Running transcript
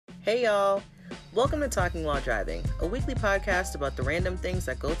Hey y'all! Welcome to Talking While Driving, a weekly podcast about the random things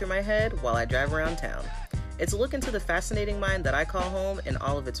that go through my head while I drive around town. It's a look into the fascinating mind that I call home and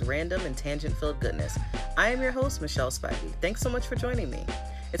all of its random and tangent-filled goodness. I am your host, Michelle Spivey. Thanks so much for joining me.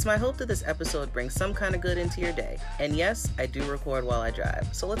 It's my hope that this episode brings some kind of good into your day. And yes, I do record while I drive.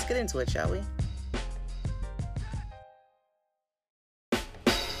 So let's get into it, shall we?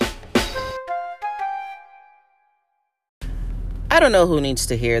 I don't know who needs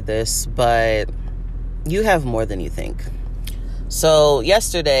to hear this, but you have more than you think. So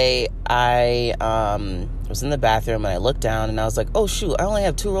yesterday, I was in the bathroom and I looked down and I was like, oh shoot, I only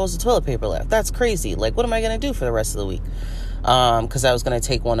have 2 rolls of toilet paper left. That's crazy. Like, what am I going to do for the rest of the week? Because I was going to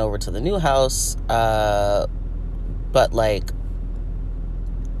take one over to the new house. But like,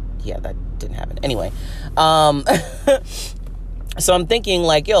 yeah, that didn't happen. Anyway, so I'm thinking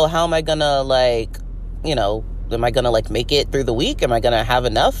like, yo, how am I going to am I going to make it through the week? Am I going to have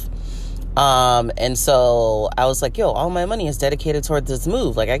enough? And so I was like, yo, all my money is dedicated towards this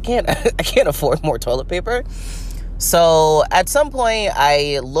move. Like I can't afford more toilet paper. So at some point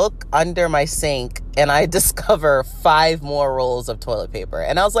I look under my sink and I discover 5 more rolls of toilet paper.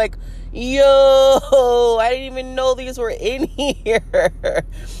 And I was like, yo, I didn't even know these were in here.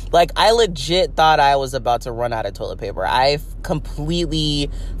 Like, I legit thought I was about to run out of toilet paper. I completely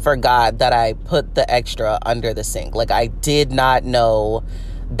forgot that I put the extra under the sink. Like, I did not know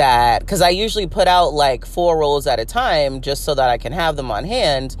that, because I usually put out like 4 rolls at a time just so that I can have them on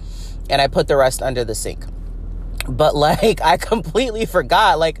hand, and I put the rest under the sink. But like, I completely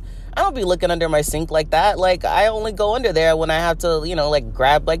forgot. Like, I don't be looking under my sink like that. Like, I only go under there when I have to,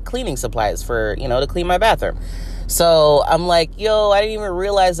 grab like cleaning supplies for, to clean my bathroom. So I'm like, yo, I didn't even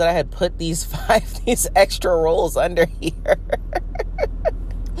realize that I had put these extra rolls under here.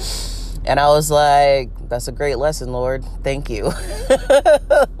 And I was like, that's a great lesson, Lord. Thank you.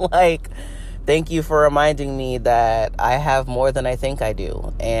 Thank you for reminding me that I have more than I think I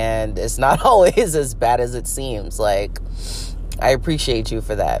do. And it's not always as bad as it seems. Like, I appreciate you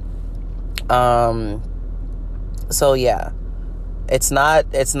for that. So yeah, it's not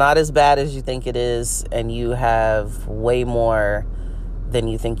as bad as you think it is. And you have way more than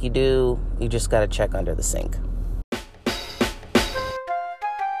you think you do. You just got to check under the sink.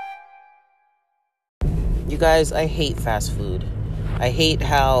 You guys, I hate fast food. I hate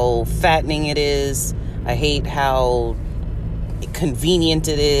how fattening it is. I hate how convenient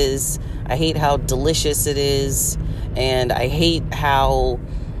it is. I hate how delicious it is. And I hate how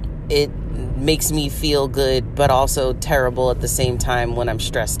it makes me feel good, but also terrible at the same time when I'm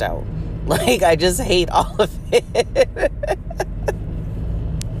stressed out. Like, I just hate all of it.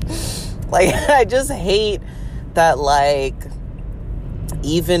 Like, I just hate that, like,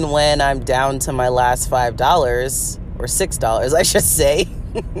 even when I'm down to my last $5 or $6, I should say,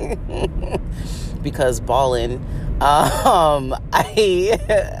 because ballin',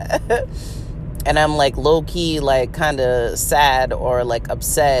 and I'm like low key, like kind of sad or like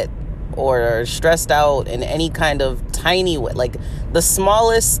upset or stressed out in any kind of tiny way, like the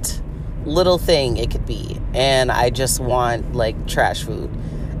smallest little thing it could be. And I just want like trash food.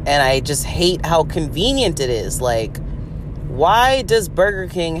 And I just hate how convenient it is. Like, why does Burger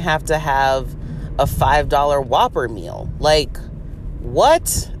King have to have a $5 Whopper meal? Like,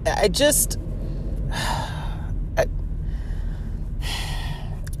 what?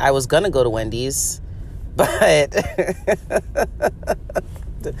 I was gonna go to Wendy's, but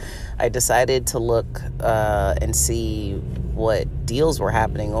I decided to look and see what deals were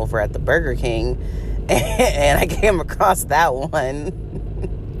happening over at the Burger King, and I came across that one.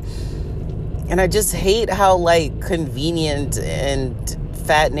 And I just hate how, like, convenient and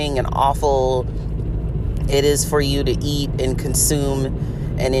fattening and awful it is for you to eat and consume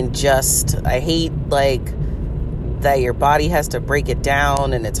and ingest. I hate, like, that your body has to break it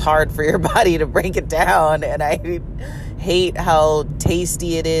down, and it's hard for your body to break it down. And I hate how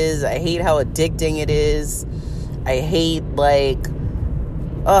tasty it is. I hate how addicting it is. I hate, like,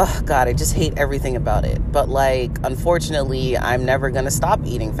 oh God, I just hate everything about it. But like, unfortunately, I'm never gonna stop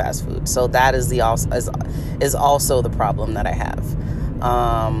eating fast food. So that is also the problem that I have.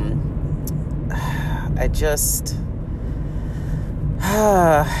 I just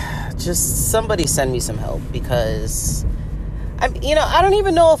somebody send me some help, because I don't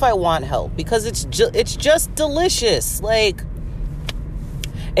even know if I want help, because it's just delicious. Like,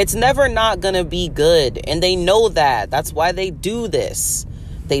 it's never not gonna be good, and they know that. That's why they do this.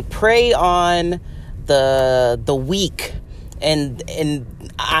 They prey on the weak, and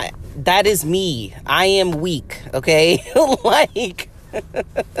that is me. I am weak, okay? Like,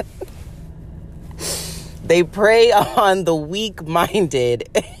 they prey on the weak-minded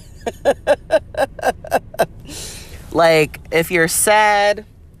Like, if you're sad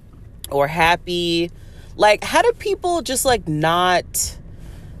or happy, like, how do people just, like, not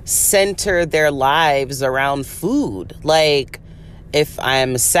center their lives around food? Like, if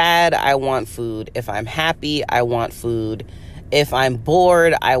I'm sad, I want food. If I'm happy, I want food. If I'm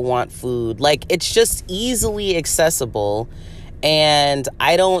bored, I want food. Like, it's just easily accessible. And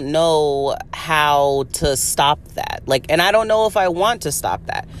I don't know how to stop that. Like, and I don't know if I want to stop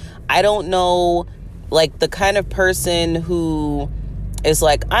that. I don't know, like, the kind of person who is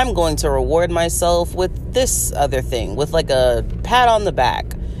like, I'm going to reward myself with this other thing, with like a pat on the back,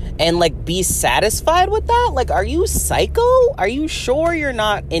 and like be satisfied with that. Like, are you psycho? Are you sure you're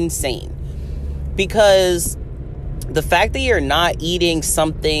not insane? Because the fact that you're not eating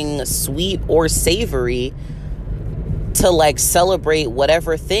something sweet or savory to like celebrate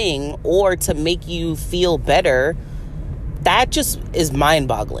whatever thing or to make you feel better, that just is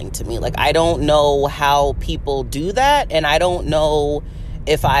mind-boggling to me. Like, I don't know how people do that, and I don't know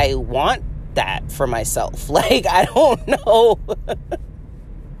if I want that for myself. Like, I don't know.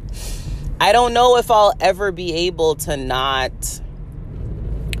 I don't know if I'll ever be able to not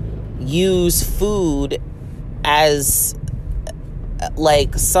use food as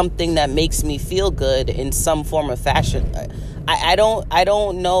like something that makes me feel good in some form of fashion. I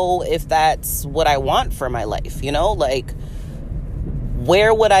don't know if that's what I want for my life, you know? Like,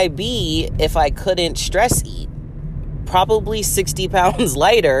 where would I be if I couldn't stress eat? Probably 60 pounds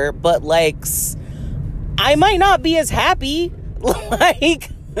lighter, but like, I might not be as happy. Like,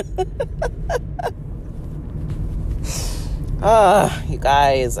 you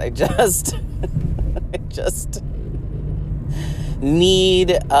guys, I just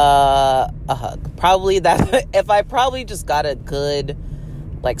need a hug. Probably that, if I probably just got a good,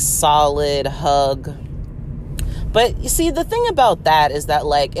 like, solid hug. But you see, the thing about that is that,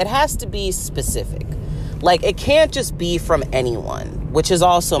 like, it has to be specific. Like, it can't just be from anyone, which is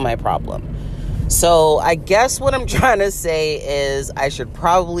also my problem. So I guess what I'm trying to say is I should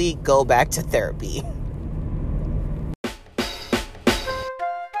probably go back to therapy.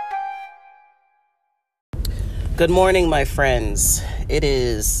 Good morning, my friends. It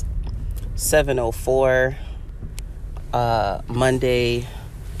is 7:04, Monday,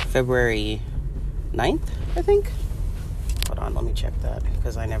 February 9th, I think. Hold on, let me check that,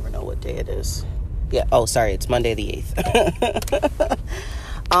 because I never know what day it is. Yeah, oh, sorry, it's Monday the 8th.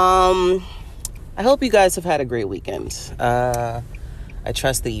 I hope you guys have had a great weekend. I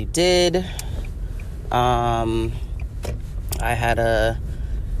trust that you did. I had a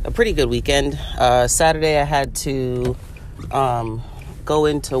pretty good weekend. Saturday I had to go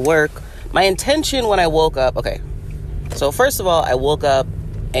into work. My intention when I woke up, okay, so first of all, I woke up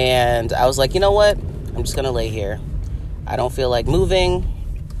and I was like, you know what? I'm just gonna lay here. I don't feel like moving.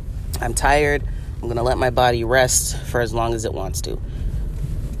 I'm tired. I'm gonna let my body rest for as long as it wants to.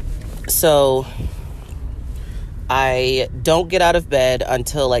 So I don't get out of bed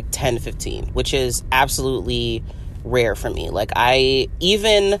until like 10:15, which is absolutely rare for me. Like,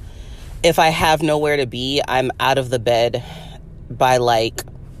 even if I have nowhere to be, I'm out of the bed by like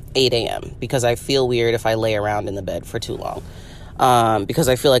 8 a.m. because I feel weird if I lay around in the bed for too long, because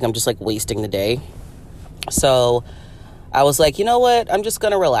I feel like I'm just like wasting the day. So I was like, you know what? I'm just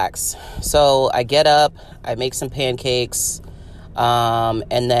going to relax. So I get up, I make some pancakes,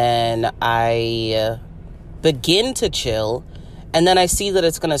 and then I begin to chill, and then I see that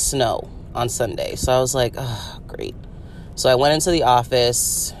it's going to snow on Sunday. So I was like, oh, great. So I went into the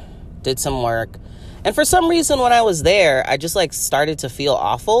office, did some work, and for some reason when I was there, I just like started to feel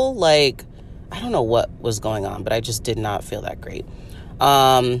awful. Like, I don't know what was going on, but I just did not feel that great.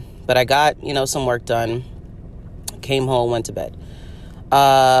 But I got, some work done, came home, went to bed.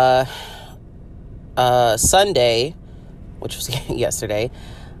 Sunday, which was yesterday,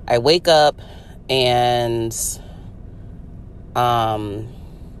 I wake up and,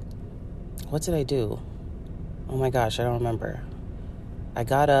 what did I do? Oh my gosh, I don't remember. I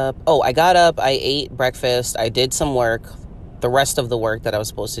got up, I ate breakfast, I did some work, the rest of the work that I was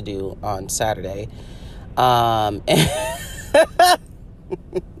supposed to do on Saturday. And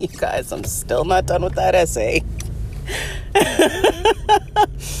you guys, I'm still not done with that essay.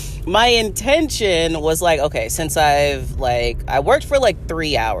 My intention was like, okay, since I worked for like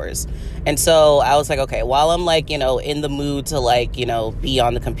 3 hours. And so I was like, okay, while I'm like, in the mood to like, be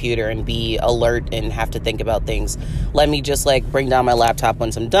on the computer and be alert and have to think about things, let me just like bring down my laptop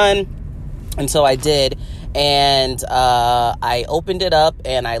once I'm done. And so I did. And I opened it up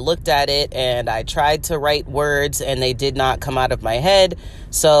and I looked at it and I tried to write words and they did not come out of my head.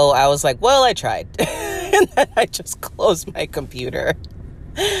 So I was like, well, I tried. And then I just closed my computer.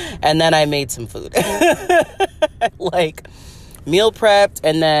 And then I made some food. Like, meal prepped,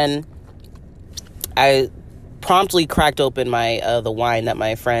 and then I promptly cracked open my the wine that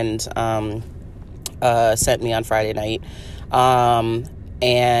my friend sent me on Friday night,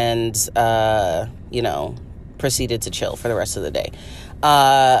 and proceeded to chill for the rest of the day.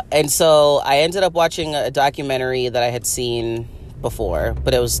 And so I ended up watching a documentary that I had seen before,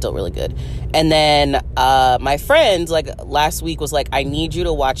 but it was still really good. And then my friend, like, last week was like, I need you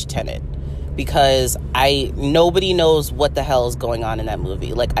to watch Tenet, because nobody knows what the hell is going on in that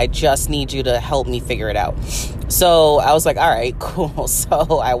movie. Like, I just need you to help me figure it out. So I was like, all right, cool.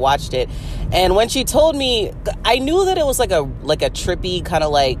 So I watched it. And when she told me, I knew that it was like a trippy kind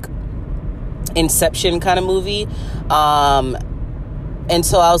of like Inception kind of movie. And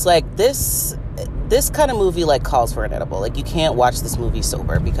so I was like, this kind of movie like calls for an edible. Like, you can't watch this movie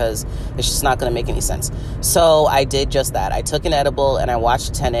sober because it's just not going to make any sense. So I did just that. I took an edible and I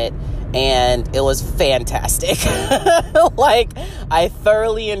watched Tenet, and it was fantastic. Like, I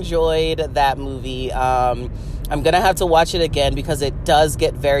thoroughly enjoyed that movie. I'm going to have to watch it again because it does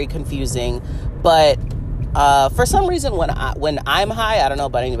get very confusing. But for some reason, when I'm high, I don't know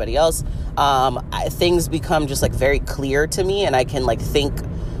about anybody else, things become just like very clear to me, and I can like think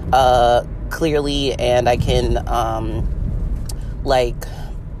clearly, and I can like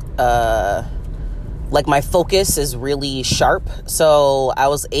my focus is really sharp, so I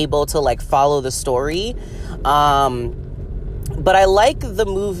was able to like follow the story. But I like the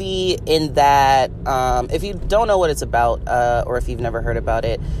movie in that, if you don't know what it's about, or if you've never heard about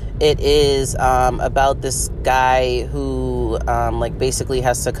it, it is about this guy who like basically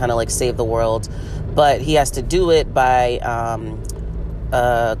has to kind of like save the world, but he has to do it by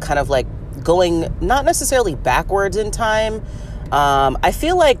kind of like going not necessarily backwards in time. I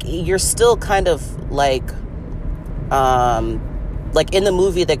feel like you're still kind of like in the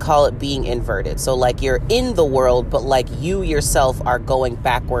movie they call it being inverted. So like you're in the world, but like you yourself are going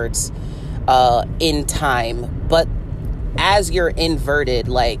backwards in time. But as you're inverted,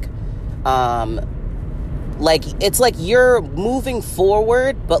 like it's like you're moving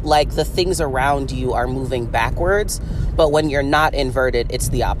forward, but like the things around you are moving backwards. But when you're not inverted, it's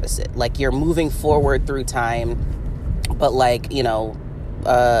the opposite. Like you're moving forward through time, but like, you know,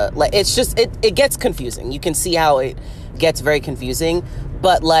 like it's just, it gets confusing. You can see how it gets very confusing,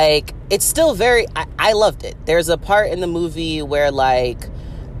 but like it's still very, I loved it. There's a part in the movie where like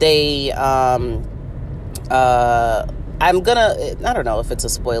they I don't know if it's a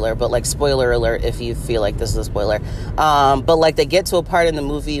spoiler, but like spoiler alert if you feel like this is a spoiler, but like they get to a part in the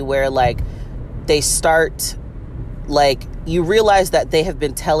movie where like they start, like you realize that they have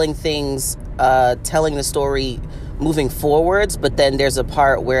been telling things, telling the story moving forwards, but then there's a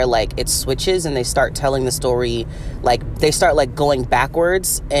part where like it switches and they start telling the story, like they start like going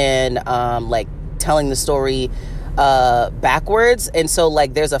backwards and like telling the story backwards. And so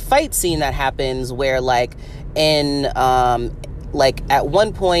like there's a fight scene that happens where like in like at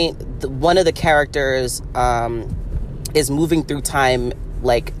one point one of the characters is moving through time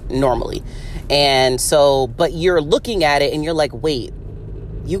like normally, and so but you're looking at it and you're like, wait,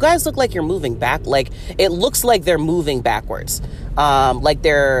 you guys look like you're moving back. Like it looks like they're moving backwards. Like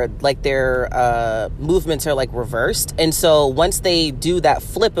their movements are like reversed. And so once they do that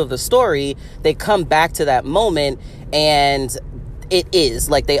flip of the story, they come back to that moment, and it is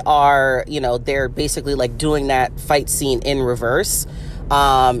like they are, you know, they're basically like doing that fight scene in reverse.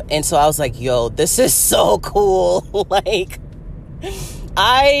 And so I was like, yo, this is so cool. Like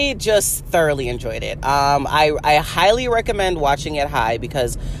I just thoroughly enjoyed it. I highly recommend watching it high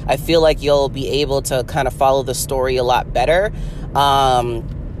because I feel like you'll be able to kind of follow the story a lot better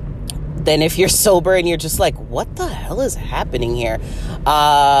than if you're sober and you're just like, what the hell is happening here?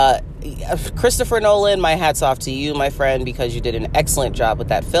 Christopher Nolan, my hat's off to you, my friend, because you did an excellent job with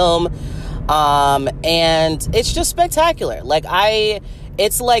that film. And it's just spectacular. Like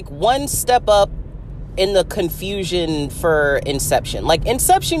it's like one step up in the confusion for Inception. Like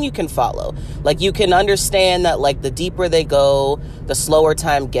Inception you can follow, like you can understand that like the deeper they go, the slower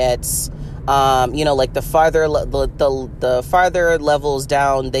time gets. You know, like the farther the farther levels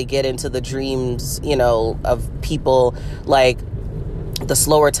down they get into the dreams, you know, of people, like the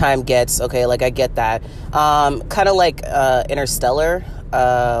slower time gets. Okay, like I get that. Kind of like Interstellar,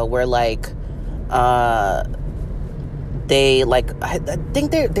 where like they like, I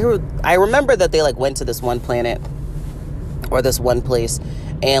think they were, I remember that they like went to this one planet or this one place,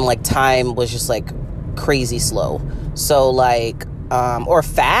 and like time was just like crazy slow. So like or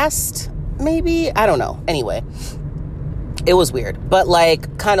fast maybe, I don't know. Anyway, it was weird, but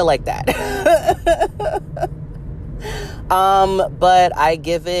like kind of like that. But I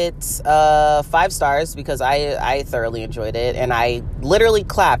give it 5 stars because I thoroughly enjoyed it, and I literally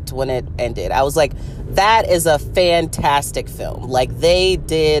clapped when it ended. I was like, that is a fantastic film. Like, they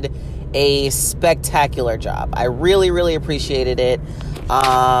did a spectacular job. I really, really appreciated it.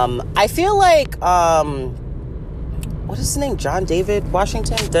 I feel like, what is his name? John David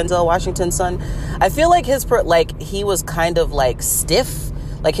Washington? Denzel Washington's son? I feel like he was kind of like stiff.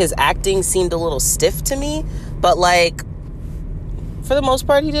 Like, his acting seemed a little stiff to me, but like, for the most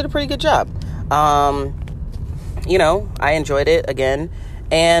part, he did a pretty good job. You know, I enjoyed it again.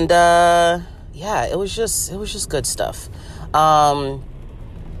 And, yeah, it was just good stuff. But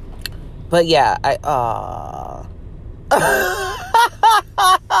yeah,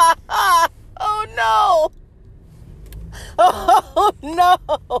 oh no. Oh no.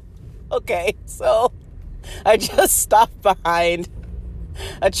 Okay, so I just stopped behind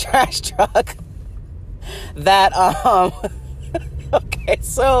a trash truck that, okay,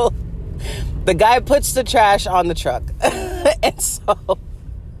 so the guy puts the trash on the truck. And so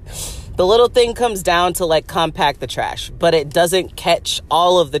the little thing comes down to like compact the trash, but it doesn't catch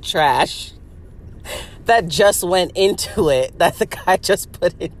all of the trash that just went into it, that the guy just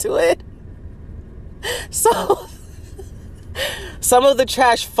put into it. So some of the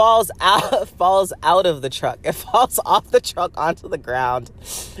trash falls out of the truck. It falls off the truck onto the ground.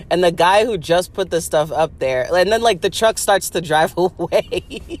 And the guy who just put the stuff up there, and then like the truck starts to drive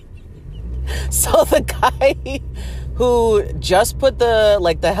away. So the guy who just put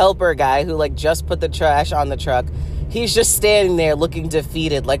the helper guy who like just put the trash on the truck, he's just standing there looking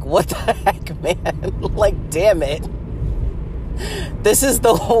defeated. Like, what the heck, man? Like, damn it. This is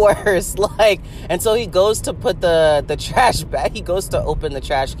the worst. Like, and so he goes to put the trash back. He goes to open the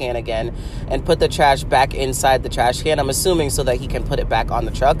trash can again and put the trash back inside the trash can. I'm assuming so that he can put it back on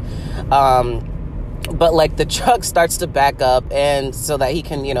the truck. But like the truck starts to back up, and so that he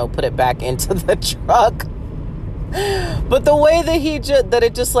can, you know, put it back into the truck. But the way that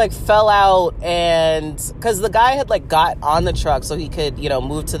it just like fell out, and because the guy had like got on the truck so he could, you know,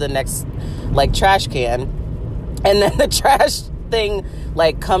 move to the next like trash can, and then the trash thing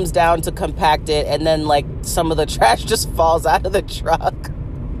like comes down to compact it, and then like some of the trash just falls out of the truck,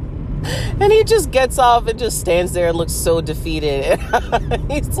 and he just gets off and just stands there and looks so defeated.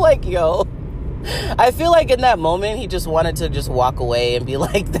 He's like, yo, I feel like in that moment he just wanted to just walk away and be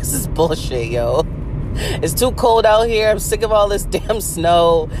like, this is bullshit, yo. It's too cold out here. I'm sick of all this damn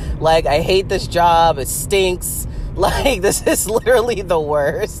snow. Like, I hate this job. It stinks. Like, this is literally the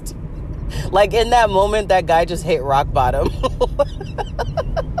worst. Like, in that moment, that guy just hit rock bottom.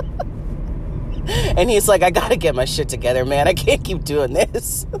 And he's like, I gotta get my shit together, man. I can't keep doing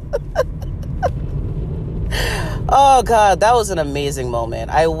this. Oh, God, that was an amazing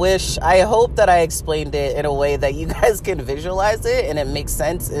moment. I hope that I explained it in a way that you guys can visualize it and it makes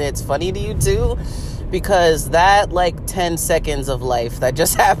sense and it's funny to you, too. Because that, like, 10 seconds of life that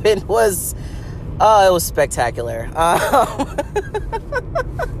just happened was, oh, it was spectacular.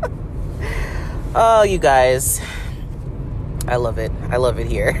 Oh, you guys, I love it. I love it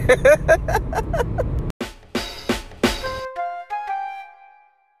here.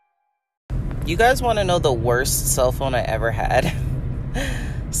 You guys want to know the worst cell phone I ever had?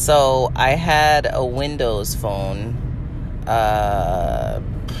 So I had a Windows phone. Man,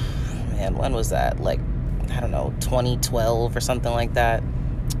 when was that? Like, I don't know, 2012 or something like that.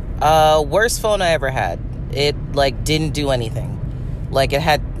 Worst phone I ever had. It like didn't do anything. Like, it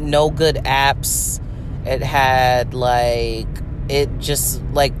had no good apps. It had like, it just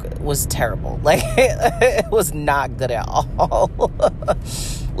like was terrible. Like, it was not good at all.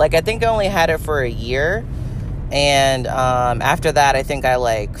 Like, I think I only had it for a year. And after that, I think I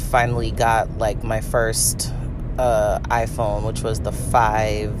like finally got like my first iPhone, which was the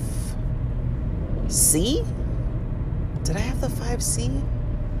 5C. Did I have the 5C?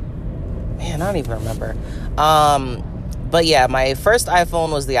 Man, I don't even remember. But yeah, my first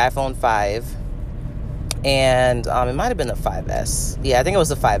iPhone was the iPhone 5. And it might have been the 5S. Yeah, I think it was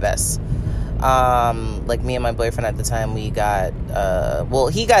the 5S. Like, me and my boyfriend at the time, we got, well,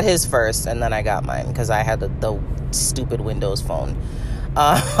 he got his first, and then I got mine, because I had the stupid Windows phone,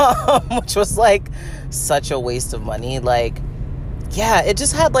 which was, like, such a waste of money. Like, yeah, it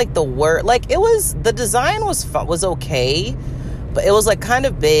just had, like, the design was okay, but it was, like, kind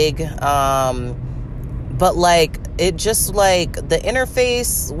of big, but, like, it just, like, the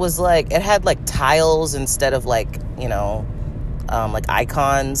interface was, like, it had, like, tiles instead of, like, you know, like,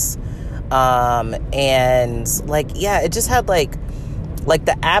 icons. And like, yeah, it just had like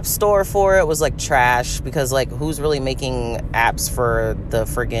the app store for it was like trash, because like, who's really making apps for the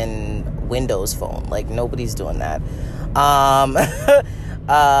friggin' Windows phone? Like, nobody's doing that. Um,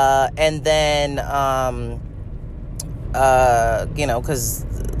 and then, because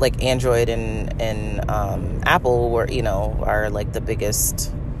like Android and Apple were, are like the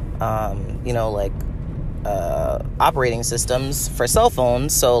biggest, operating systems for cell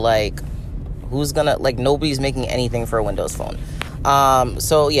phones. So like, who's gonna, like, nobody's making anything for a Windows phone.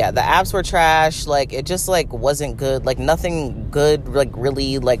 So yeah, the apps were trash. Like, it just like wasn't good. Like, nothing good like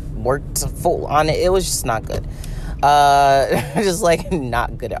really like worked full on it. It was just not good. Just like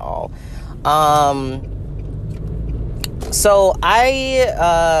not good at all. So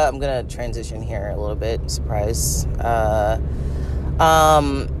I'm gonna transition here a little bit. Surprise.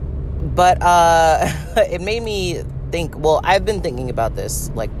 But it made me think. Well, I've been thinking about this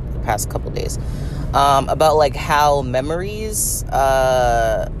like the past couple days. About like how memories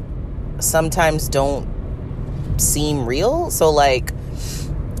sometimes don't seem real. So like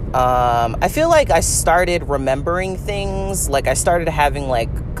I feel like I started remembering things, like I started having like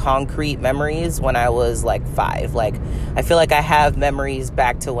concrete memories when I was like 5. Like I feel like I have memories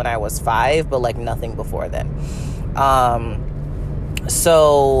back to when I was 5, but like nothing before then.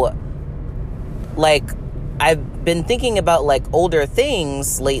 So like I've been thinking about like older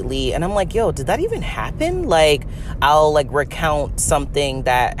things lately, and I'm like, yo, did that even happen? Like, I'll like recount something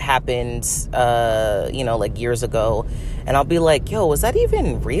that happened, like years ago, and I'll be like, yo, was that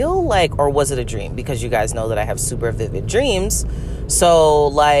even real? Like, or was it a dream? Because you guys know that I have super vivid dreams. So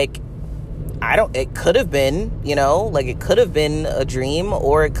like, it could have been, like it could have been a dream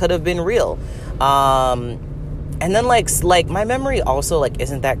or it could have been real. And then like my memory also like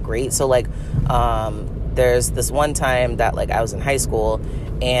isn't that great. So like, there's this one time that like I was in high school,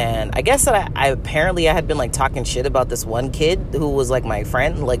 and I guess that I apparently I had been like talking shit about this one kid who was like my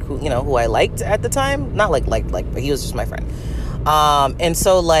friend, like who I liked at the time. Not like, but he was just my friend. And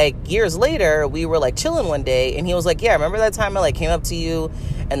so like years later we were like chilling one day, and he was like, yeah, remember that time I like came up to you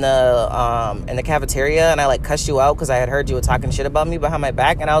in the cafeteria and I like cussed you out because I had heard you were talking shit about me behind my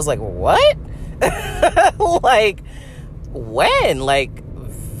back? And I was like, what? Like, when? Like,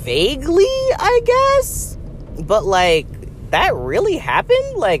 vaguely, I guess, but like that really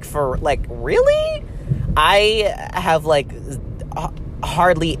happened? Like, for like, really? I have like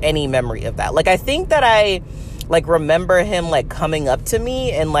hardly any memory of that. Like, I think that I like remember him like coming up to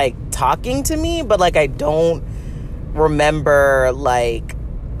me and like talking to me, but like I don't remember like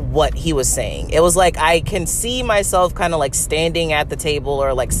what he was saying. It was like I can see myself kind of like standing at the table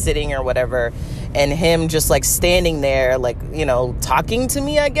or like sitting or whatever, and him just like standing there like, talking to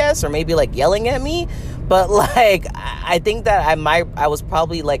me, I guess, or maybe like yelling at me. But like I think that I was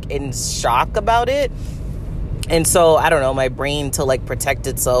probably like in shock about it, and so I don't know, my brain, to like protect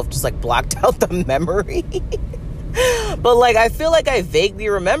itself, just like blocked out the memory. But like I feel like I vaguely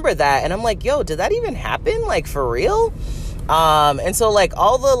remember that, and I'm like, yo, did that even happen, like, for real? And so like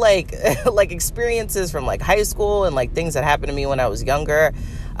all the like like experiences from like high school and like things that happened to me when I was younger,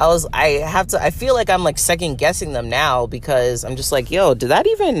 I feel like I'm like second guessing them now, because I'm just like, yo, did that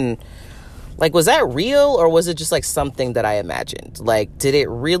even, like, was that real, or was it just like something that I imagined? Like, did it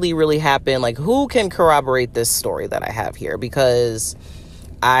really, really happen? Like, who can corroborate this story that I have here? Because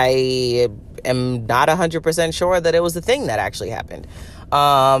I am not 100% sure that it was the thing that actually happened.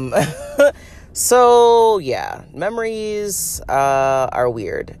 So yeah, memories are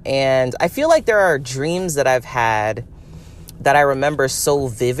weird, and I feel like there are dreams that I've had that I remember so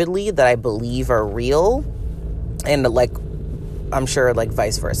vividly that I believe are real, and like I'm sure like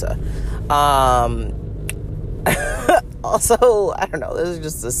vice versa. Also, I don't know, this is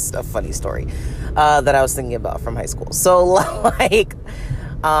just a funny story that I was thinking about from high school. So like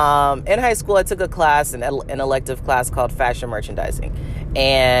in high school, I took a class, an elective class called fashion merchandising.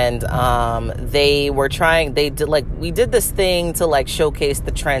 And we did this thing to like showcase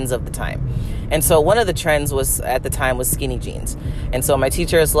the trends of the time. And so one of the trends at the time was skinny jeans. And so my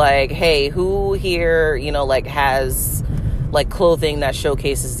teacher is like, hey, who here, like has like clothing that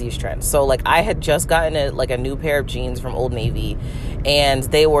showcases these trends? So like I had just gotten a new pair of jeans from Old Navy, and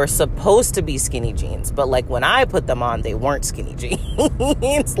they were supposed to be skinny jeans, but like when I put them on, they weren't skinny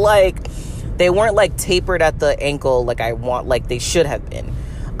jeans. Like, they weren't like tapered at the ankle like they should have been.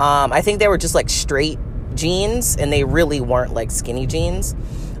 I think they were just like straight jeans, and they really weren't like skinny jeans.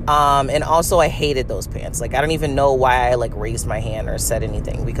 And also I hated those pants. Like, I don't even know why I like raised my hand or said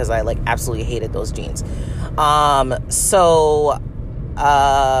anything, because I like absolutely hated those jeans. So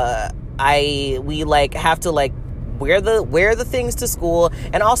we like have to like wear the things to school.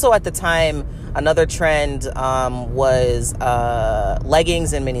 And also at the time, another trend was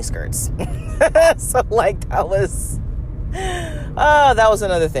leggings and mini skirts. So like that was That was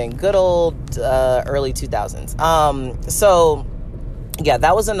another thing. Good old early 2000s. So yeah,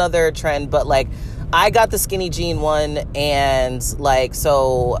 that was another trend. But like, I got the skinny jean one, and like,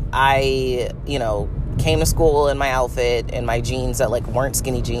 so I, came to school in my outfit and my jeans that like weren't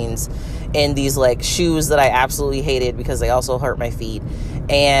skinny jeans, and these like shoes that I absolutely hated because they also hurt my feet.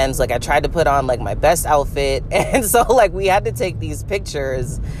 And like, I tried to put on like my best outfit, and so like we had to take these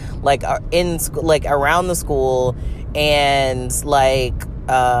pictures like in like around the school, and like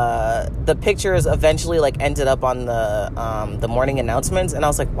the pictures eventually like ended up on the morning announcements, and I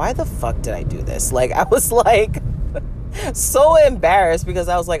was like, why the fuck did I do this? Like, I was like so embarrassed, because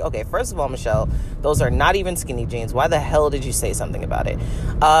I was like, okay, first of all, Michelle, those are not even skinny jeans. Why the hell did you say something about it?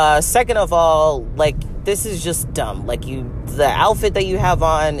 Second of all, like, this is just dumb. Like, the outfit that you have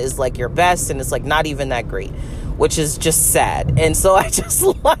on is like your best, and it's like not even that great, which is just sad. And so I just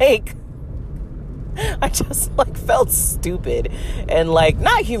like felt stupid and like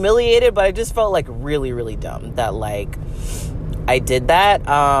not humiliated, but I just felt like really, really dumb that like I did that.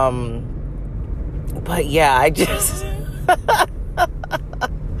 But yeah, I just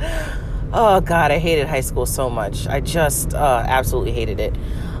oh God, I hated high school so much. I just absolutely hated it.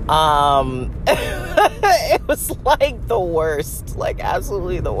 It was like the worst, like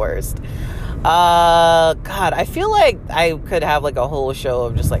absolutely the worst. God, I feel like I could have like a whole show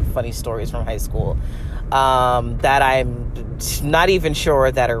of just like funny stories from high school that I'm not even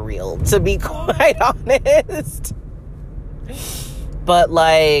sure that are real, to be quite honest. But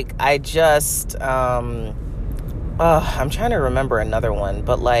like, I just I'm trying to remember another one,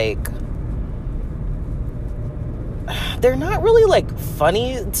 but like, they're not really like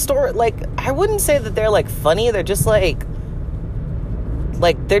funny story. Like, I wouldn't say that they're like funny. They're just like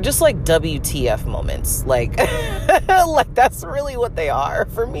they're just like WTF moments. Like, like that's really what they are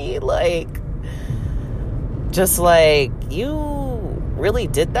for me. Like, just like, you really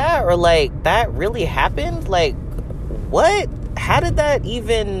did that? Or like, that really happened? Like, what? How did that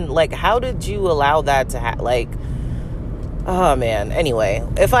even, like, how did you allow that to happen? Like, oh man. Anyway,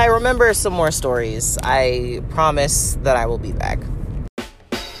 if I remember some more stories, I promise that I will be back.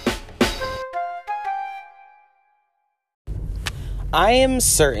 I am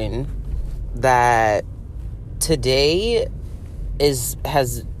certain that today is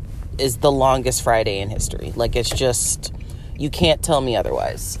the longest Friday in history. Like, it's just, you can't tell me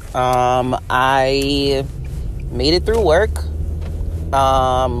otherwise. I made it through work,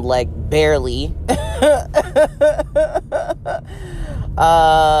 like barely.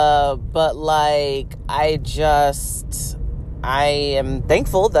 But like, I am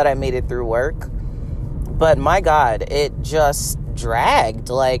thankful that I made it through work. But my God, it just dragged.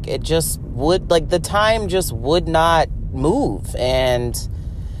 Like, it just would, like, the time just would not move. And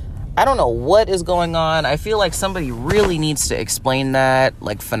I don't know what is going on. I feel like somebody really needs to explain that,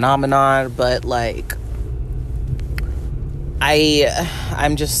 like, phenomenon. But like,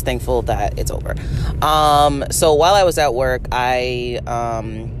 I'm just thankful that it's over. So while I was at work, I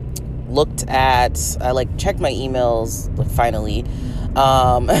checked my emails, like, finally,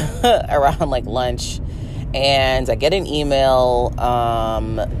 around like lunch, and I get an email,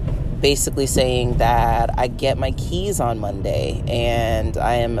 basically saying that I get my keys on Monday, and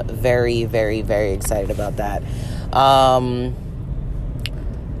I am very, very, very excited about that.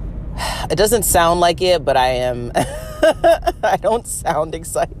 It doesn't sound like it, but I am. I don't sound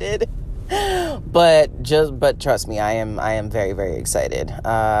excited, but trust me, I am very, very excited.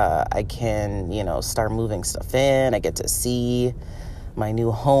 I can, start moving stuff in. I get to see my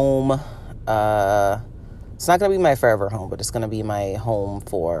new home. It's not going to be my forever home, but it's going to be my home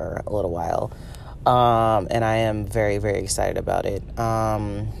for a little while. And I am very, very excited about it.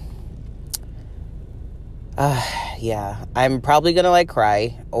 Yeah, I'm probably going to like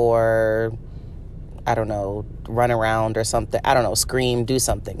cry, or I don't know, run around or something. I don't know, scream, do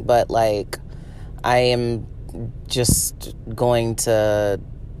something. But like, I am just going to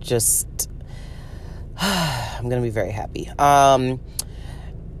I'm going to be very happy.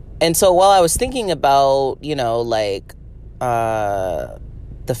 And so while I was thinking about, the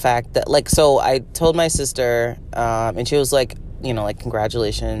fact that, like, so I told my sister, and she was like, like,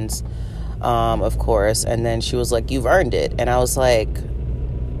 congratulations, of course. And then she was like, you've earned it. And I was like,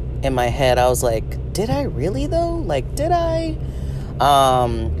 in my head, I was like, did I really though? Like, did I?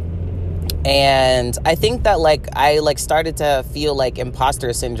 And I think that, like, I, like, started to feel, like,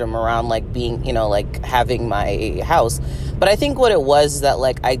 imposter syndrome around, like, being, like, having my house. But I think what it was that,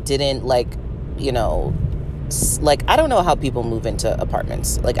 like, I didn't, like, like, I don't know how people move into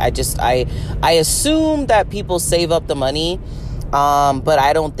apartments. Like, I assume that people save up the money, but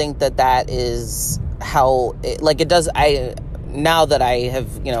I don't think that is how, it does. now that I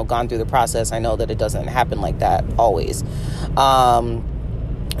have, gone through the process, I know that it doesn't happen like that always.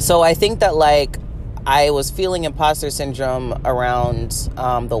 So I think that, like, I was feeling imposter syndrome around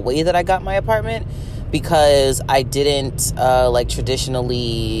the way that I got my apartment, because I didn't like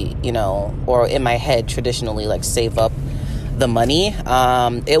traditionally, or in my head traditionally, like, save up the money.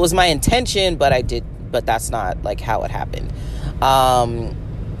 It was my intention, but that's not like how it happened.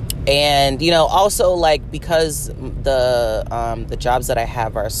 And also, like, because the jobs that I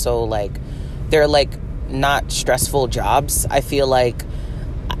have are so, like, they're like not stressful jobs, I feel like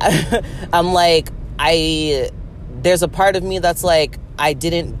I'm like, there's a part of me that's like, I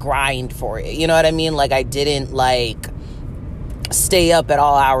didn't grind for it. You know what I mean? Like, I didn't, like, stay up at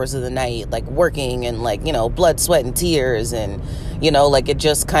all hours of the night, like, working and, like, blood, sweat, and tears. And, like, it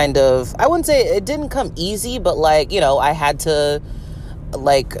just kind of, I wouldn't say it didn't come easy, but, like, I had to,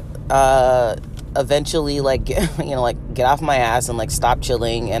 like, eventually, like, get off my ass and, like, stop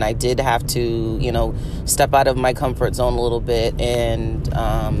chilling. And I did have to, step out of my comfort zone a little bit and,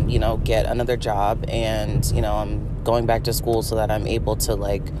 get another job. And, I'm going back to school so that I'm able to,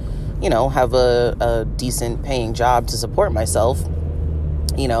 like, have a decent paying job to support myself,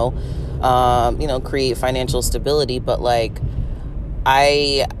 create financial stability. But, like,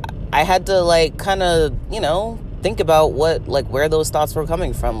 I had to, like, kind of, think about where those thoughts were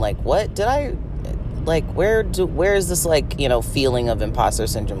coming from. Like, what did I, like, where is this, like, feeling of imposter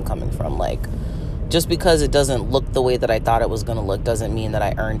syndrome coming from? Like, just because it doesn't look the way that I thought it was going to look doesn't mean that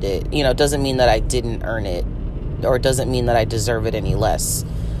I earned it. Doesn't mean that I didn't earn it, or doesn't mean that I deserve it any less.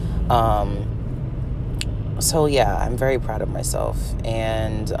 So yeah, I'm very proud of myself,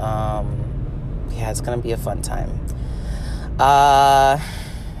 and it's gonna be a fun time.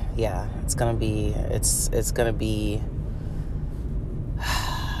 It's gonna be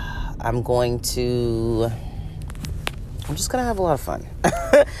I'm just gonna have a lot of fun.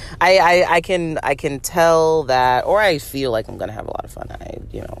 I can tell that, or I feel like I'm gonna have a lot of fun.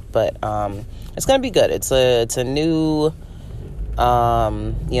 But it's gonna be good. It's a new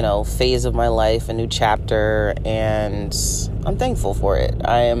phase of my life, a new chapter, and I'm thankful for it.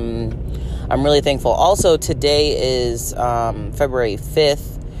 I'm really thankful. Also, today is February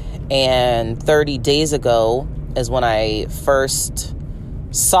 5th, and 30 days ago is when I first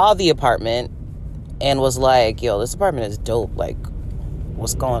saw the apartment and was like, yo, this apartment is dope. Like,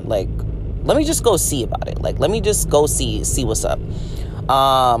 what's going, like, let me just go see about it. Like, let me just go see what's up.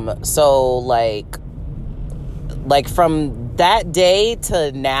 So, like from that day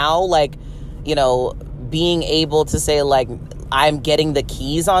to now, like, being able to say, like, I'm getting the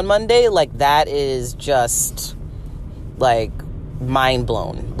keys on Monday, like, that is just, like, mind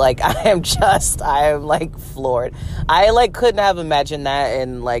blown. Like, I am like floored. I, like, couldn't have imagined that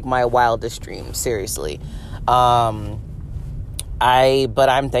in, like, my wildest dreams, seriously. But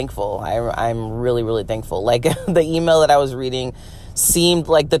I'm thankful. I'm really, really thankful. Like, the email that I was reading seemed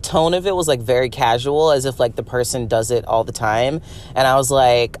like the tone of it was, like, very casual, as if, like, the person does it all the time. And I was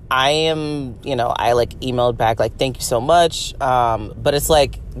like, I like emailed back, like, thank you so much. But it's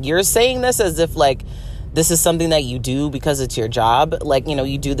like, you're saying this as if, like, this is something that you do because it's your job. Like,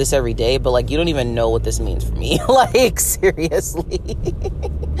 you do this every day, but, like, you don't even know what this means for me. Like, seriously.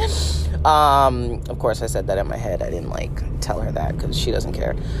 Of course I said that in my head. I didn't, like, tell her that because she doesn't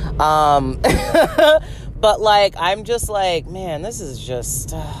care. But, like, I'm just like, man, this is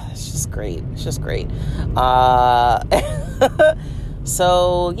just, it's just great. It's just great.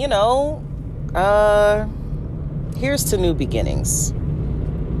 So, here's to new beginnings.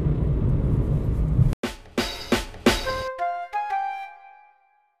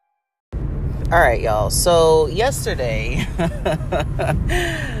 All right, y'all. So yesterday,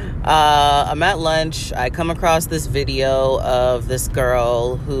 I'm at lunch. I come across this video of this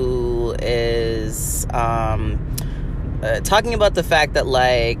girl who is talking about the fact that,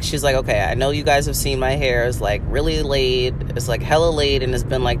 like, she's like, okay, I know you guys have seen my hair is, like, really laid. It's, like, hella laid, and it's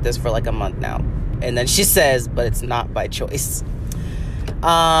been like this for, like, a month now. And then she says, but it's not by choice.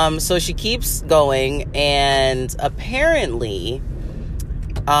 So she keeps going, and apparently,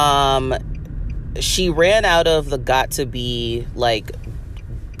 she ran out of the Got2b, like,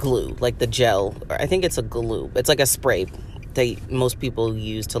 glue, like the gel, or I think it's a glue. It's like a spray that most people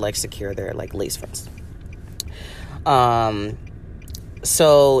use to, like, secure their, like, lace fronts.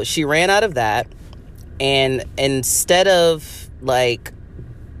 So she ran out of that, and instead of, like,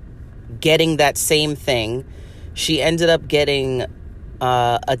 getting that same thing, she ended up getting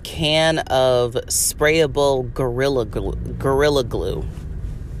a can of sprayable Gorilla Glue.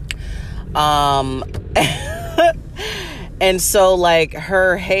 And so like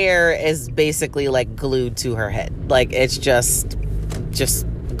her hair is basically like glued to her head. Like it's just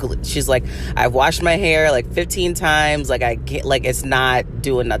she's like, I've washed my hair like 15 times. Like I can't, like it's not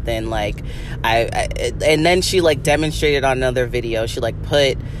doing nothing. Like and then she like demonstrated on another video. She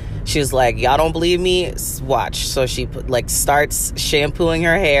was like, y'all don't believe me? Watch. So she starts shampooing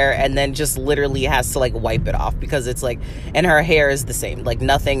her hair and then just literally has to like wipe it off because it's like, and her hair is the same. Like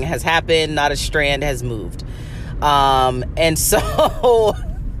nothing has happened. Not a strand has moved. And so,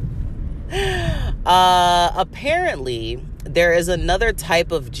 apparently there is another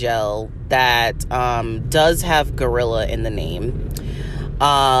type of gel that, does have gorilla in the name.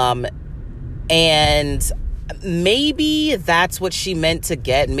 And maybe that's what she meant to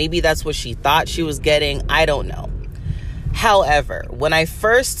get. Maybe that's what she thought she was getting. I don't know. However, when I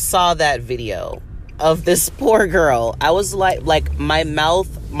first saw that video of this poor girl, I was like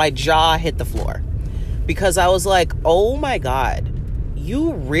my jaw hit the floor because I was like, oh my God,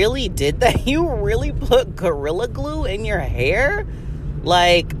 you really did that? You really put Gorilla Glue in your hair?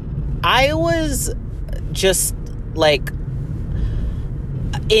 Like, I was just like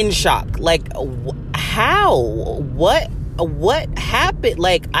in shock. Like, how? What happened?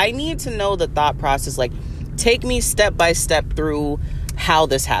 Like, I need to know the thought process. Like, take me step by step through how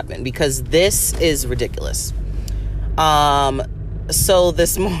this happened because this is ridiculous. So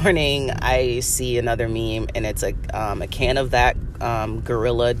this morning I see another meme and it's a can of that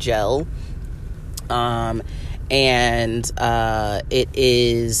Gorilla Gel. And it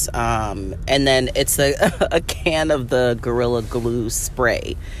is and then it's a can of the Gorilla Glue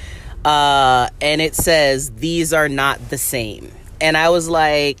spray. And it says, these are not the same. And I was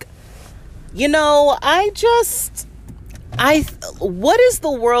like, you know, what is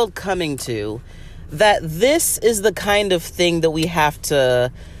the world coming to that this is the kind of thing that we have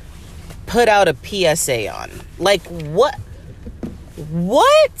to put out a PSA on? Like, what?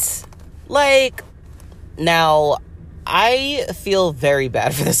 Like, now, I feel very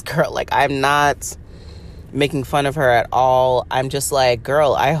bad for this girl. Like, I'm not making fun of her at all. I'm just like,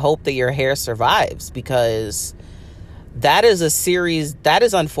 girl, I hope that your hair survives because that is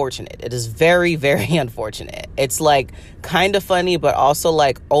unfortunate. It is very, very unfortunate. It's like kind of funny, but also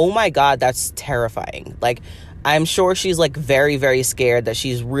like, oh my God, that's terrifying. Like, I'm sure she's like very, very scared that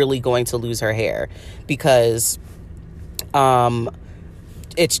she's really going to lose her hair because,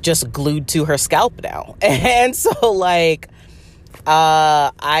 it's just glued to her scalp now. And so like,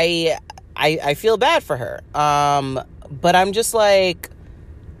 I feel bad for her. But I'm just like,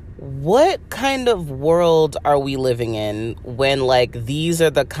 what kind of world are we living in when like these are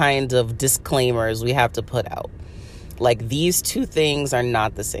the kind of disclaimers we have to put out? Like, these two things are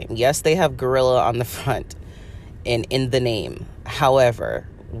not the same. Yes, they have gorilla on the front and in the name. However,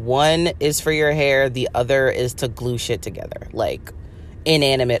 one is for your hair, the other is to glue shit together, like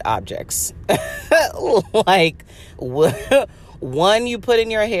inanimate objects. Like, one you put in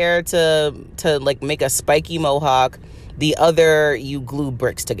your hair to like make a spiky mohawk, the other you glue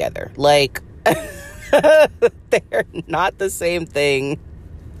bricks together. Like, they're not the same thing.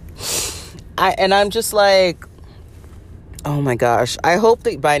 I'm just like, oh my gosh. I hope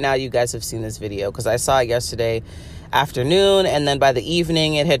that by now you guys have seen this video because I saw it yesterday afternoon, and then by the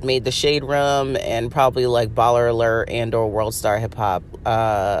evening it had made the Shade Room and probably like Baller Alert and or World Star Hip Hop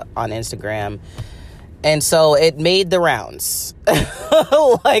on Instagram. And so it made the rounds.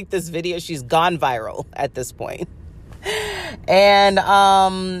 Like, this video, she's gone viral at this point. And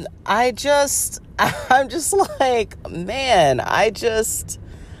I'm just like, man, I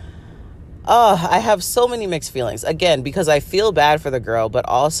have so many mixed feelings. Again, because I feel bad for the girl, but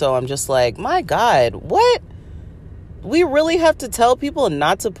also I'm just like, my God, what? We really have to tell people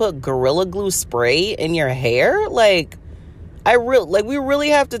not to put Gorilla Glue spray in your hair? Like, we really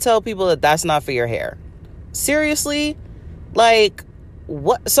have to tell people that that's not for your hair. Seriously? Like,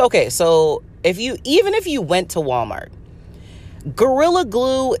 what? So, okay, so even if you went to Walmart, Gorilla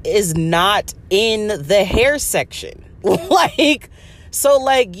Glue is not in the hair section. Like, so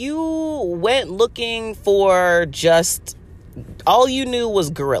like you went looking for just, all you knew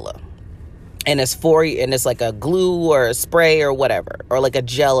was Gorilla. And it's like a glue or a spray or whatever, or like a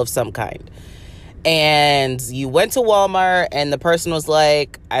gel of some kind. And you went to Walmart and the person was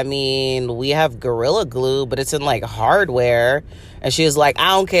like, I mean, we have Gorilla Glue, but it's in like hardware. And she was like,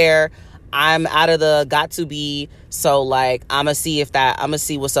 I don't care. I'm out of the got to be. So like, I'm going to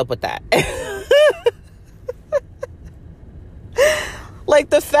see what's up with that. Like,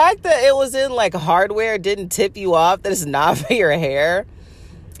 the fact that it was in like hardware didn't tip you off that it's not for your hair.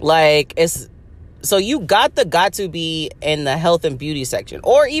 Like, so you got the got to be in the health and beauty section,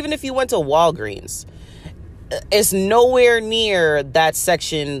 or even if you went to Walgreens, it's nowhere near that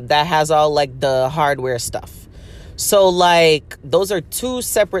section that has all like the hardware stuff. So like those are two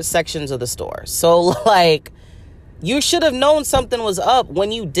separate sections of the store. So like you should have known something was up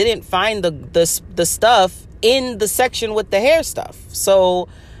when you didn't find the stuff in the section with the hair stuff. So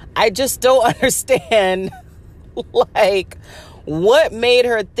I just don't understand like what made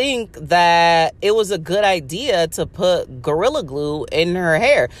her think that it was a good idea to put Gorilla Glue in her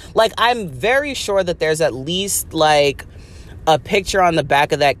hair. Like, I'm very sure that there's at least like a picture on the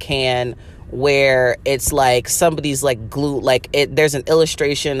back of that can where it's like somebody's like glue, like there's an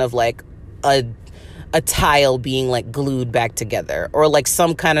illustration of like a tile being like glued back together, or like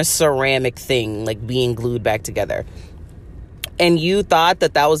some kind of ceramic thing like being glued back together. And you thought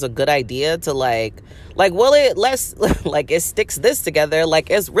that that was a good idea to like, well, it sticks this together. Like,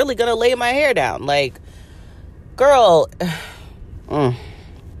 it's really going to lay my hair down. Like, girl.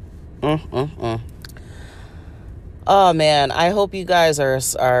 Oh man, I hope you guys are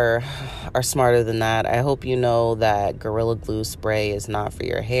smarter than that. I hope you know that Gorilla Glue spray is not for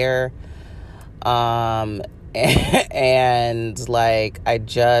your hair. And like, I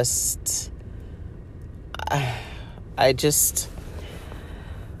guess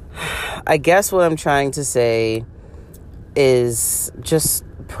what I'm trying to say is just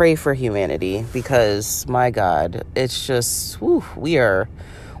pray for humanity, because my God, it's just, we are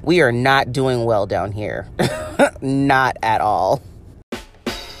not doing well down here. Not at all.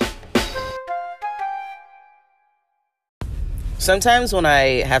 Sometimes when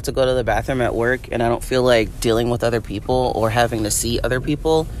I have to go to the bathroom at work and I don't feel like dealing with other people or having to see other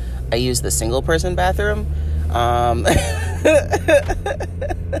people, I use the single person bathroom.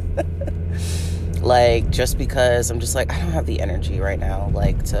 Like, just because I'm just like, I don't have the energy right now,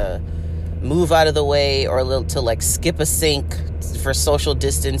 like, to move out of the way, or to like skip a sink for social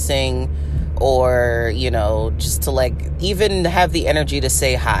distancing, or, you know, just to like even have the energy to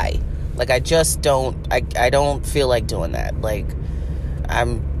say hi. Like, I just don't, I don't feel like doing that. Like,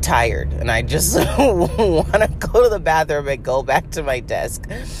 I'm tired and I just want to go to the bathroom and go back to my desk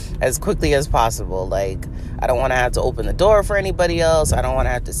as quickly as possible. Like, I don't want to have to open the door for anybody else. I don't want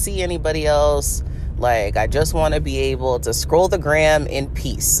to have to see anybody else. Like, I just want to be able to scroll the gram in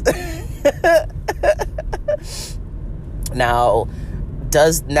peace. Now,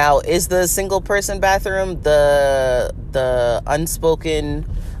 is the single person bathroom the unspoken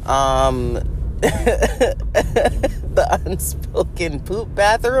the unspoken poop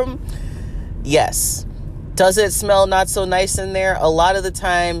bathroom? Yes. Does it smell not so nice in there? A lot of the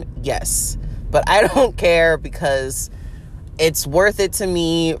time, yes. But I don't care, because it's worth it to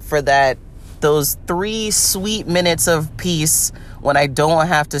me for those 3 sweet minutes of peace when I don't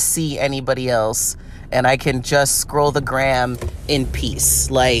have to see anybody else and I can just scroll the gram in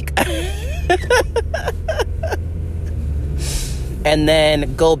peace. Like, and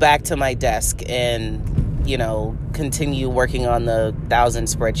then go back to my desk and, you know, continue working on the 1,000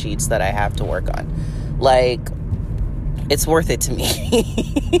 spreadsheets that I have to work on. Like, it's worth it to me.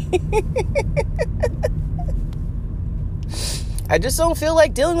 I just don't feel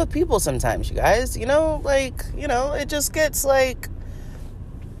like dealing with people sometimes, you guys. You know, like, you know, it just gets like,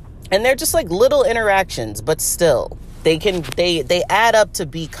 and they're just like little interactions, but still, they add up to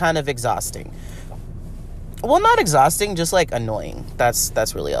be kind of exhausting. Well, not exhausting, just like annoying.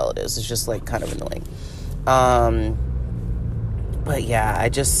 That's really all it is. It's just like kind of annoying. But yeah, I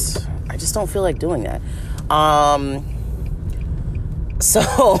just don't feel like doing that. So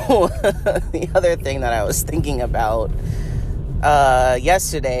the other thing that I was thinking about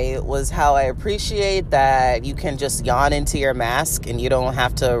yesterday was how I appreciate that you can just yawn into your mask and you don't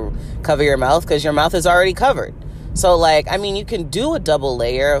have to cover your mouth, because your mouth is already covered. So, like, I mean, you can do a double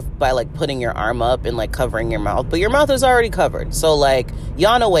layer by, like, putting your arm up and, like, covering your mouth, but your mouth is already covered. So, like,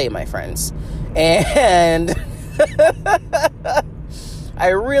 yawn away, my friends. And I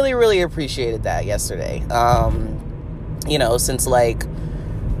really, really appreciated that yesterday. You know, since, like,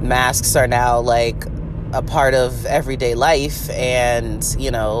 masks are now, like, a part of everyday life and,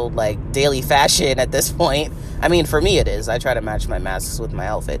 you know, like, daily fashion at this point. I mean, for me it is. I try to match my masks with my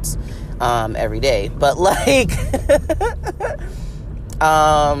outfits every day. But, like,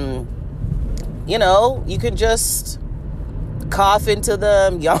 you know, you can just cough into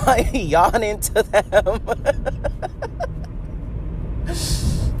them, yawn into them.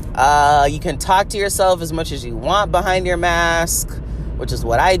 You can talk to yourself as much as you want behind your mask, which is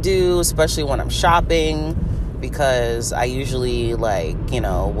what I do, especially when I'm shopping, because I usually, like, you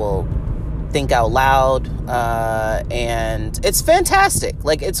know, will think out loud, and it's fantastic.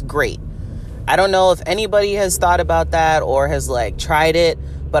 Like, it's great. I don't know if anybody has thought about that or has, like, tried it,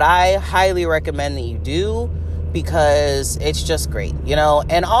 but I highly recommend that you do. because it's just great, you know?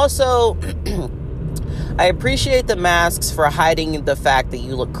 And also, I appreciate the masks for hiding the fact that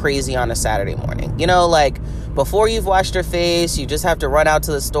you look crazy on a Saturday morning. You know, like, before you've washed your face, you just have to run out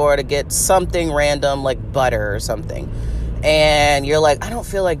to the store to get something random like butter or something. And you're like, I don't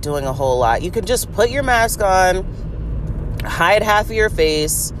feel like doing a whole lot. You can just put your mask on, hide half of your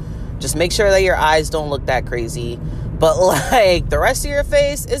face, just make sure that your eyes don't look that crazy. But, like, the rest of your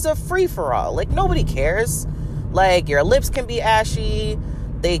face is a free-for-all. Like, nobody cares. Like, your lips can be ashy.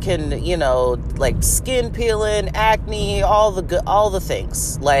 They can, you know, like, skin peeling, acne, all the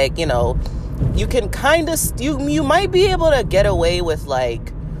things. Like, you know, you can kind of, you might be able to get away with,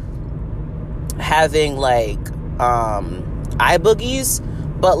 like, having, like, eye boogies.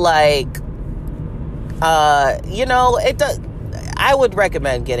 But, like, you know, it does. I would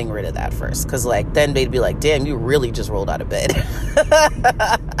recommend getting rid of that first, because, like, then they'd be like, damn, you really just rolled out of bed.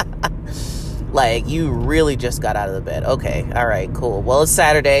 Like, you really just got out of the bed. Okay, all right, cool. Well, it's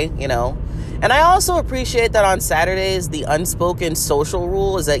Saturday, you know. And I also appreciate that on Saturdays, the unspoken social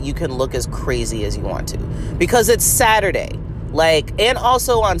rule is that you can look as crazy as you want to, because it's Saturday. Like, and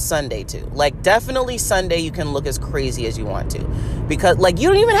also on Sunday, too. Like, definitely Sunday, you can look as crazy as you want to, because, like, you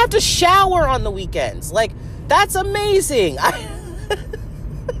don't even have to shower on the weekends. Like, that's amazing.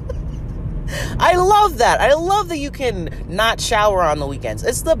 I love that. I love that you can not shower on the weekends.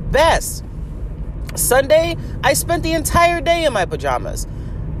 It's the best. Sunday, I spent the entire day in my pajamas,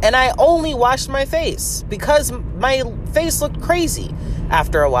 and I only washed my face because my face looked crazy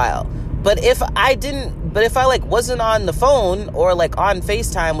after a while. But if I like wasn't on the phone or like on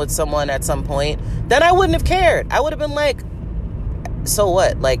FaceTime with someone at some point, then I wouldn't have cared. I would have been like, so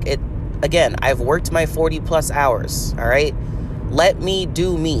what? Like, again, I've worked my 40 plus hours. All right. Let me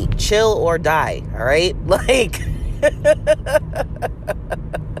do me. Chill or die. All right. Like,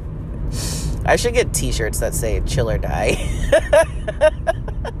 I should get t-shirts that say chill or die.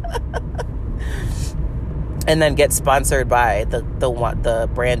 And then get sponsored by the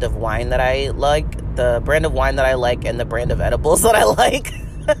brand of wine that I like, the brand of wine that I like, and the brand of edibles that I like.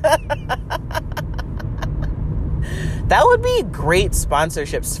 That would be great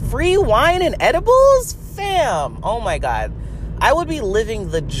sponsorships. Free wine and edibles? Fam. Oh my God. I would be living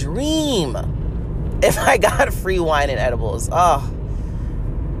the dream if I got free wine and edibles.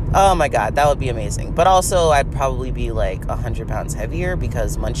 Oh my God, that would be amazing. But also, I'd probably be like 100 pounds heavier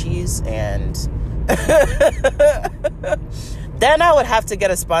because munchies, and then I would have to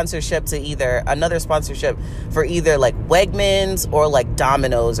get another sponsorship for either like Wegmans or like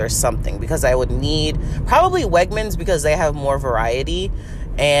Domino's or something, because I would need probably Wegmans because they have more variety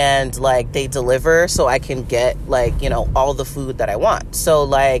and like they deliver, so I can get like, you know, all the food that I want. So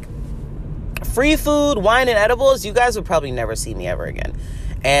like free food, wine and edibles, you guys would probably never see me ever again.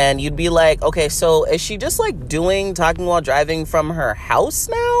 And you'd be like, okay, so is she just like talking while driving from her house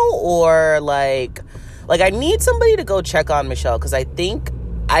now? Or like I need somebody to go check on Michelle, because I think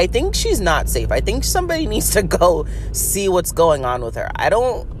she's not safe. I think somebody needs to go see what's going on with her.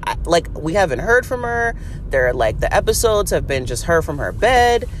 We haven't heard from her. They're like, the episodes have been just her from her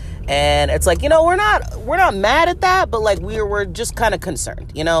bed. And it's like, you know, we're not mad at that, but like we're just kind of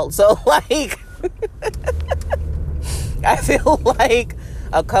concerned, you know? So like, I feel like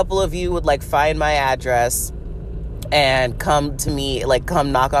a couple of you would like find my address and come to me, like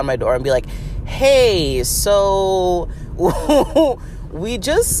come knock on my door and be like, hey, so we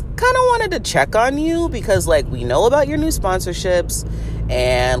just kind of wanted to check on you because like we know about your new sponsorships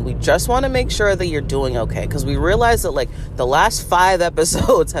and we just want to make sure that you're doing okay, because we realize that like the last 5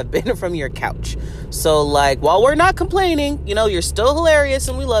 episodes have been from your couch. So like, while we're not complaining, you know, you're still hilarious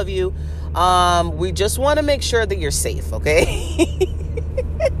and we love you. We just want to make sure that you're safe, okay?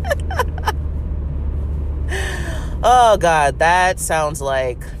 Oh God, that sounds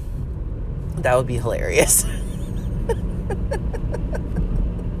like that would be hilarious.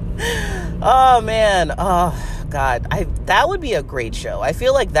 Oh man, oh God, that would be a great show. I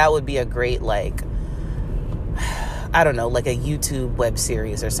feel like that would be a great, like, I don't know, like a YouTube web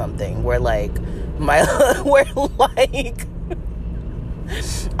series or something where like where like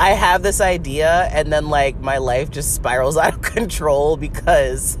I have this idea and then like my life just spirals out of control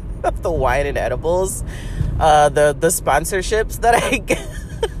because of the wine and edibles, the sponsorships that I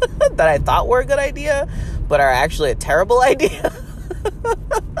that I thought were a good idea but are actually a terrible idea.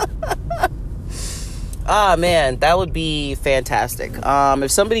 Oh man, that would be fantastic.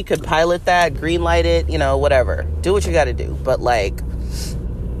 If somebody could pilot that, green light it, you know, whatever, do what you got to do, but like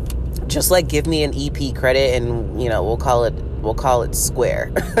just like give me an EP credit and, you know, we'll call it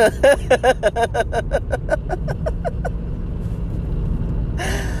square.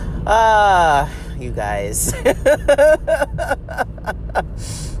 you guys.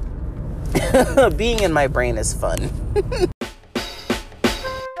 Being in my brain is fun.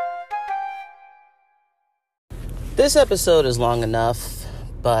 This episode is long enough,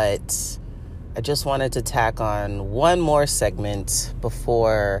 but I just wanted to tack on one more segment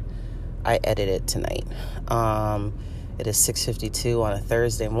before I edit it tonight. It is 6:52 on a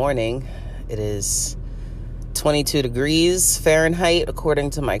Thursday morning. It is 22 degrees Fahrenheit according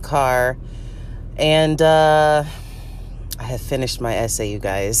to my car. And I have finished my essay, you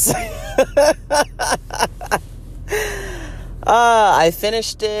guys. I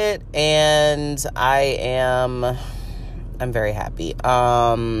finished it and I'm very happy.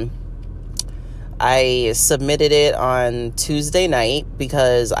 I submitted it on Tuesday night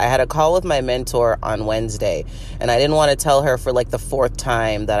because I had a call with my mentor on Wednesday, and I didn't want to tell her for like the fourth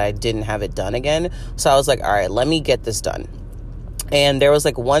time that I didn't have it done again. So I was like, all right, let me get this done. And there was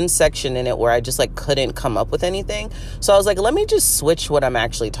like one section in it where I just like couldn't come up with anything. So I was like, let me just switch what I'm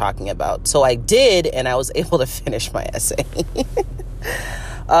actually talking about. So I did, and I was able to finish my essay.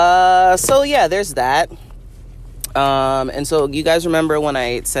 So yeah, there's that. And so you guys remember when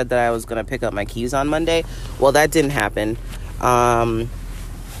I said that I was going to pick up my keys on Monday? Well, that didn't happen. But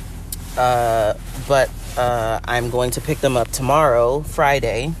I'm going to pick them up tomorrow,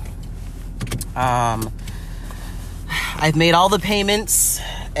 Friday. I've made all the payments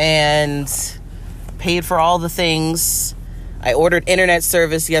and paid for all the things. I ordered internet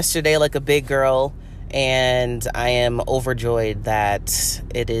service yesterday like a big girl, and I am overjoyed that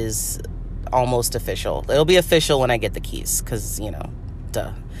it is almost official. It'll be official when I get the keys, because, you know,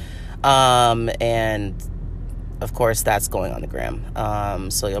 duh. And of course that's going on the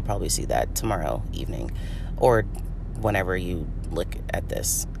gram. So you'll probably see that tomorrow evening or whenever you look at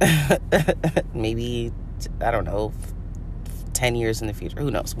this. Maybe, I don't know, 10 years in the future, who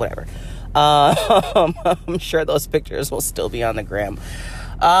knows, whatever. I'm sure those pictures will still be on the gram.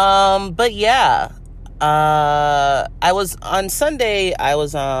 But yeah, I was on Sunday,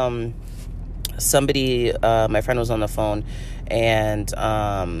 somebody, my friend was on the phone, and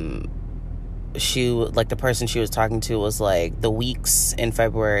she, like, the person she was talking to was like, the weeks in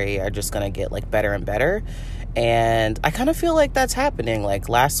February are just gonna get like better and better, and I kind of feel like that's happening. Like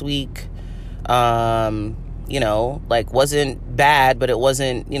last week, you know, like wasn't bad, but it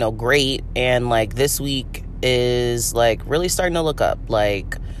wasn't, you know, great, and like this week is like really starting to look up.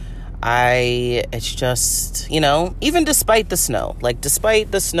 Like it's just, you know, even despite the snow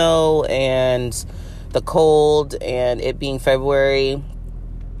and the cold and it being February,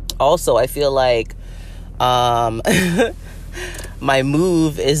 also, I feel like, my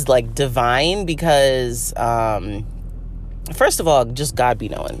move is like divine because, first of all, just God be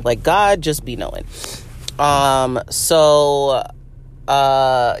knowing, like God just be knowing. So,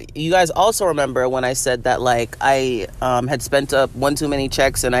 you guys also remember when I said that, like, I had spent up one too many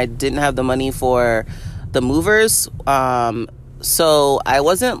checks and I didn't have the money for the movers. So I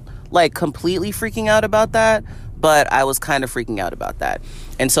wasn't like completely freaking out about that, but I was kind of freaking out about that.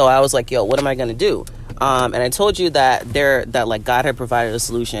 And so I was like, yo, what am I going to do? And I told you that like God had provided a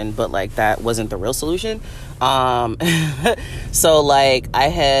solution, but like that wasn't the real solution. So like I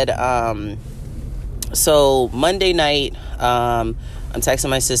had, so Monday night, I'm texting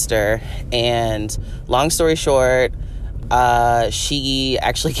my sister, and long story short, she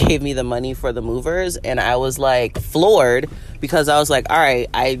actually gave me the money for the movers, and I was like floored because I was like, all right,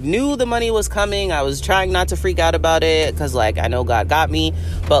 I knew the money was coming. I was trying not to freak out about it because like I know God got me,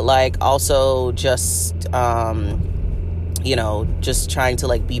 but like also just you know, just trying to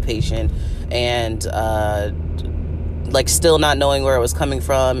like be patient and like still not knowing where it was coming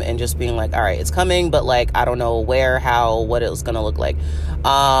from and just being like, all right, it's coming, but like I don't know where, how, what it was gonna look like.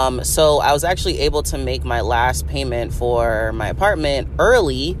 So I was actually able to make my last payment for my apartment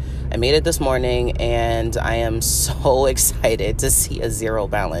early. I made it this morning, and I am so excited to see a zero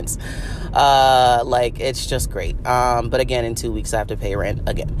balance. Like it's just great. But again, in 2 weeks I have to pay rent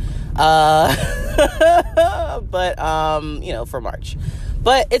again. But you know, for March.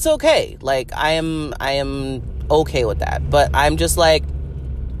 But it's okay. Like I am okay with that. But I'm just like,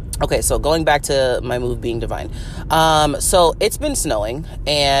 okay, so going back to my move being divine. So it's been snowing,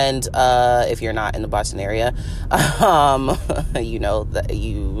 and if you're not in the Boston area, you know that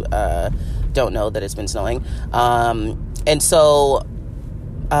you don't know that it's been snowing. And so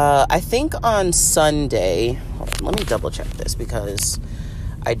I think on Sunday, hold on, let me double check this because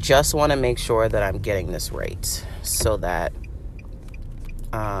I just want to make sure that I'm getting this right so that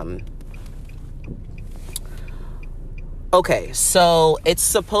okay, so it's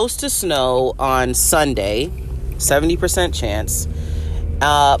supposed to snow on Sunday, 70% chance,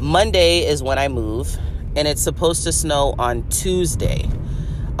 Monday is when I move, and it's supposed to snow on Tuesday.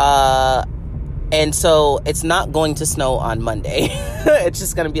 And so it's not going to snow on Monday. It's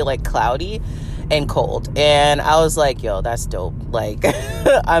just going to be like cloudy and cold. And I was like, yo, that's dope. Like,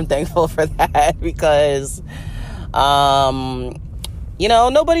 I'm thankful for that because,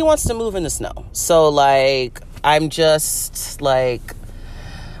 nobody wants to move in the snow. So like, I'm just like,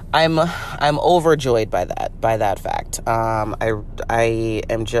 I'm overjoyed by that fact. I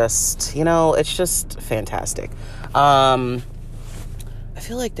am just, it's just fantastic. I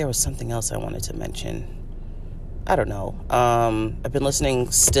feel like there was something else I wanted to mention. I don't know. I've been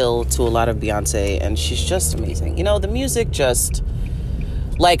listening still to a lot of Beyonce, and she's just amazing. The music just,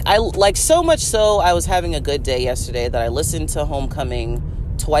 so much so, I was having a good day yesterday that I listened to Homecoming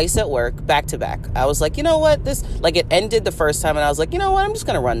twice at work, back to back. I was like, you know what, it ended the first time, and I was like, you know what, I'm just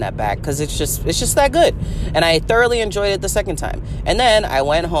gonna run that back because it's just that good. And I thoroughly enjoyed it the second time. And then I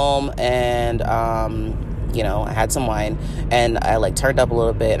went home and I had some wine, and I turned up a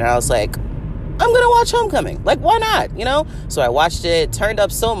little bit, and I was like, I'm gonna watch Homecoming. Like, why not? So I watched it, turned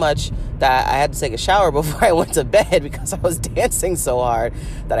up so much that I had to take a shower before I went to bed because I was dancing so hard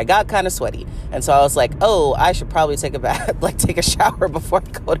that I got kind of sweaty. And so I was like, oh, I should probably take a bath, take a shower before I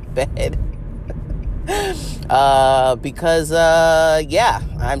go to bed. Because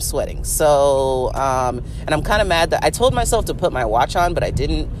I'm sweating. So, and I'm kind of mad that I told myself to put my watch on, but I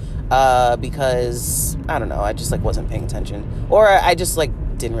didn't, because I don't know, I just wasn't paying attention, or I just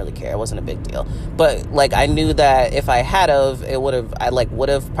didn't really care. It wasn't a big deal. But I knew that if I had of, I would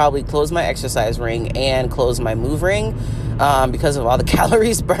have probably closed my exercise ring and closed my move ring, because of all the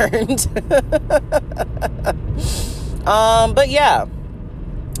calories burned. But yeah,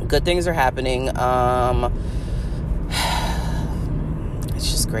 good things are happening.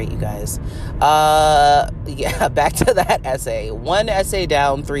 It's just great, you guys. Back to that essay. 1 essay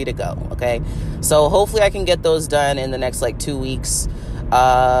down, 3 to go. Okay. So hopefully I can get those done in the next 2 weeks.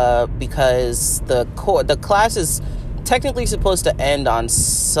 Because the class is technically supposed to end on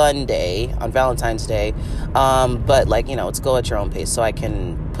Sunday, on Valentine's Day. But it's go at your own pace, so I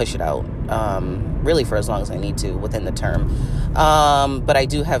can push it out, really for as long as I need to within the term. But I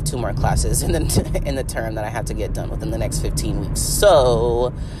do have 2 more classes in the term that I have to get done within the next 15 weeks.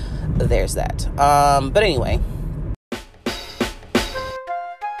 So there's that. But anyway.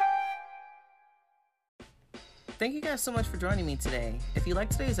 Thank you guys so much for joining me today. If you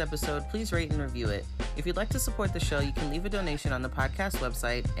liked today's episode, please rate and review it. If you'd like to support the show, you can leave a donation on the podcast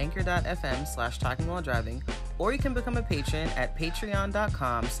website, anchor.fm/talkingwhiledriving, or you can become a patron at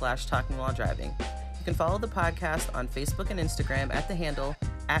patreon.com/talkingwhiledriving. You can follow the podcast on Facebook and Instagram at the handle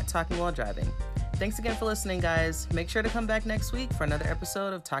 @talkingwhiledriving. Thanks again for listening, guys. Make sure to come back next week for another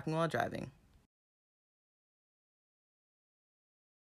episode of Talking While Driving.